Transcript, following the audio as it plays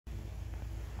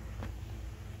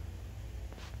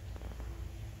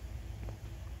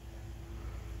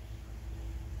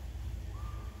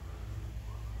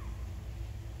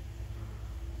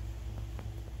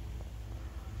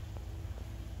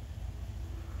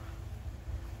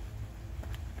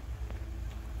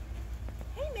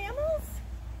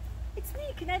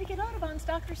Connecticut Audubon's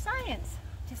Dr. Science.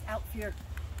 Just out here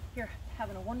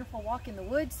having a wonderful walk in the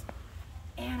woods.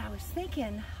 And I was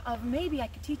thinking of maybe I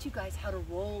could teach you guys how to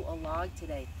roll a log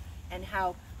today and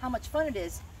how much fun it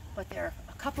is. But there are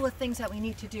a couple of things that we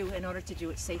need to do in order to do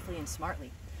it safely and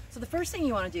smartly. So the first thing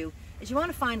you want to do is you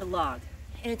want to find a log.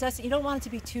 And you don't want it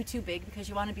to be too big because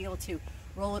you want to be able to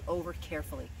roll it over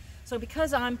carefully. So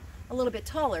because I'm a little bit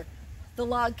taller, the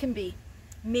log can be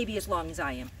maybe as long as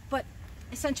I am. But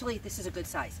essentially this is a good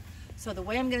size. So the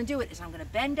way I'm going to do it is I'm going to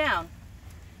bend down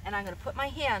and I'm going to put my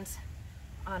hands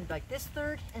on like this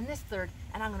third and this third,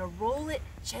 and I'm going to roll it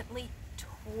gently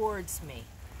towards me.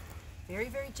 Very,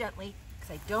 very gently,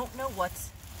 because I don't know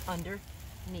what's underneath.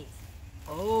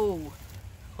 Oh,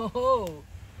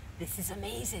 this is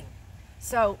amazing.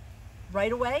 So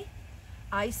right away,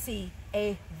 I see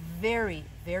a very,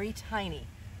 very tiny,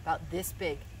 about this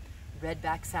big,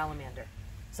 redback salamander.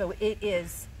 So it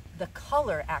is the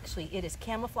color, actually, it is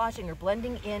camouflaging or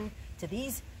blending in to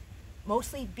these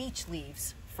mostly beach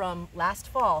leaves from last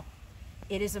fall.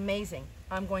 It is amazing.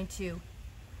 I'm going to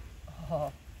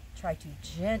try to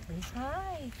gently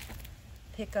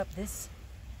pick up this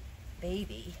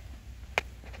baby.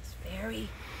 It's very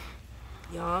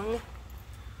young,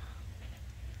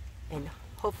 and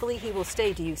hopefully he will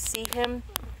stay. Do you see him?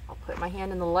 I'll put my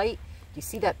hand in the light. Do you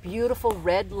see that beautiful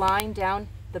red line down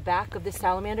the back of this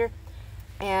salamander?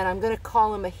 And I'm going to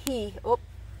call him a he,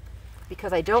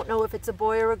 because I don't know if it's a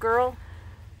boy or a girl.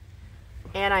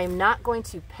 And I'm not going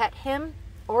to pet him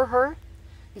or her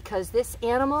because this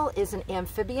animal is an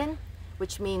amphibian,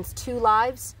 which means two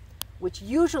lives, which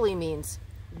usually means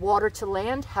water to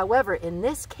land. However, in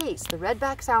this case, the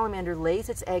redback salamander lays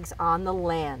its eggs on the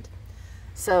land.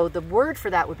 So the word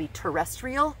for that would be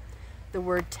terrestrial. The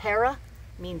word terra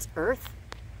means earth.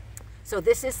 So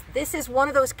this is one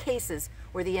of those cases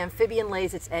where the amphibian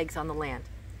lays its eggs on the land.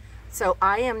 So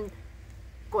I am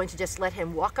going to just let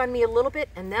him walk on me a little bit,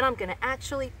 and then I'm going to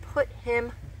actually put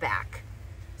him back.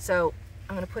 So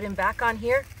I'm going to put him back on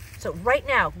here. So right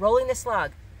now, rolling this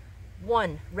log,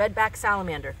 one redback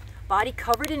salamander, body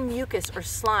covered in mucus or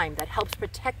slime that helps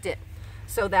protect it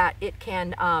so that it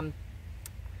can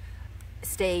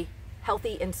stay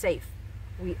healthy and safe.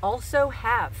 We also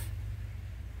have,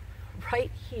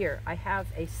 right here, I have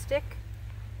a stick.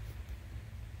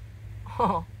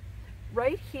 Oh,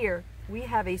 right here, we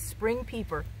have a spring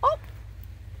peeper. Oh,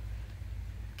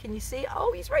 can you see?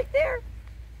 Oh, he's right there.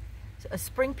 So a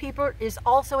spring peeper is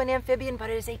also an amphibian, but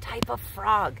it is a type of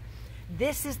frog.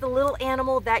 This is the little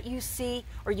animal that you see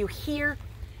or you hear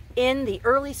in the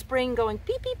early spring going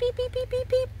beep, beep, beep, beep, beep, beep,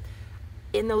 beep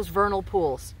in those vernal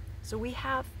pools. So we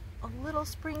have a little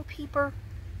spring peeper.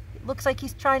 It looks like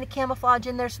he's trying to camouflage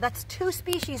in there. So that's two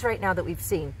species right now that we've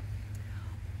seen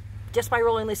just by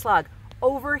rolling this log.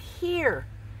 Over here,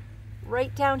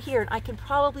 right down here, and I can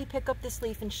probably pick up this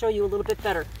leaf and show you a little bit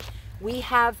better. We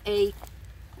have a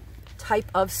type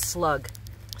of slug.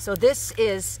 So this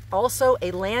is also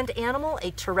a land animal, a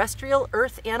terrestrial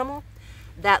earth animal,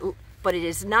 but it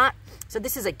is not, so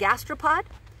this is a gastropod.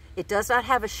 It does not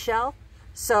have a shell.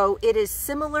 So it is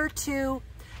similar to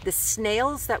the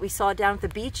snails that we saw down at the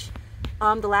beach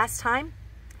the last time.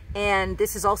 And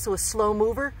this is also a slow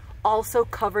mover, also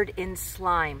covered in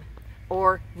slime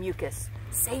or mucus.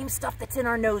 Same stuff that's in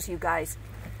our nose, you guys.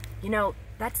 You know,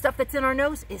 that stuff that's in our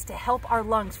nose is to help our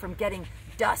lungs from getting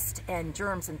dust and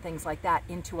germs and things like that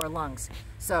into our lungs.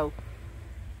 So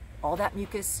all that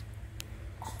mucus,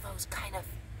 all those kind of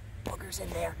boogers in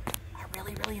there are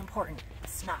really, really important.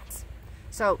 Snots.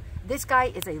 So this guy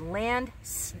is a land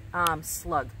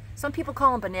slug. Some people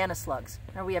call them banana slugs.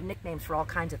 Now we have nicknames for all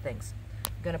kinds of things.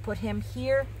 I'm gonna put him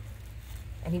here,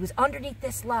 and he was underneath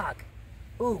this log.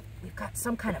 Ooh, we've got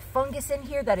some kind of fungus in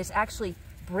here that is actually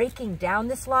breaking down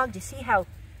this log. Do you see how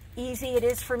easy it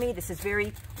is for me? This is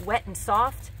very wet and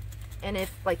soft. And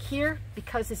if, like here,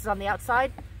 because this is on the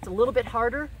outside, it's a little bit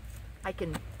harder, I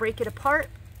can break it apart.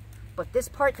 But this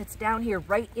part that's down here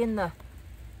right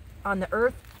on the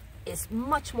earth is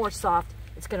much more soft.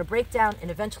 It's gonna break down and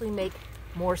eventually make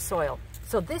more soil.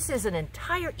 So this is an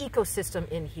entire ecosystem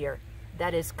in here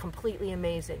that is completely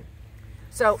amazing.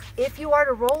 So if you are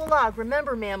to roll a log,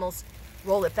 remember mammals,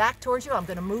 roll it back towards you. I'm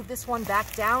going to move this one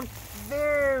back down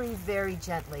very, very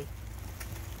gently.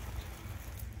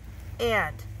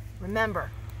 And remember,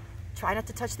 try not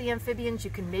to touch the amphibians. You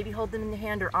can maybe hold them in your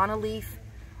hand or on a leaf.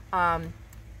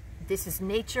 This is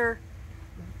nature.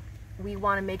 We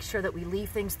want to make sure that we leave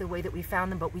things the way that we found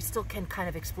them, but we still can kind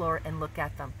of explore and look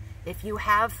at them. If you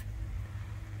have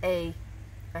a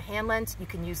hand lens, you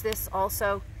can use this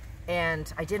also.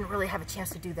 And I didn't really have a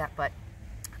chance to do that, but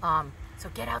so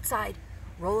get outside,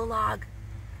 roll a log,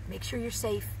 Make sure you're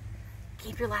safe.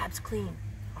 Keep your labs clean.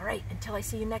 All right, until I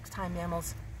see you next time,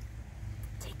 mammals.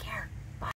 Take care.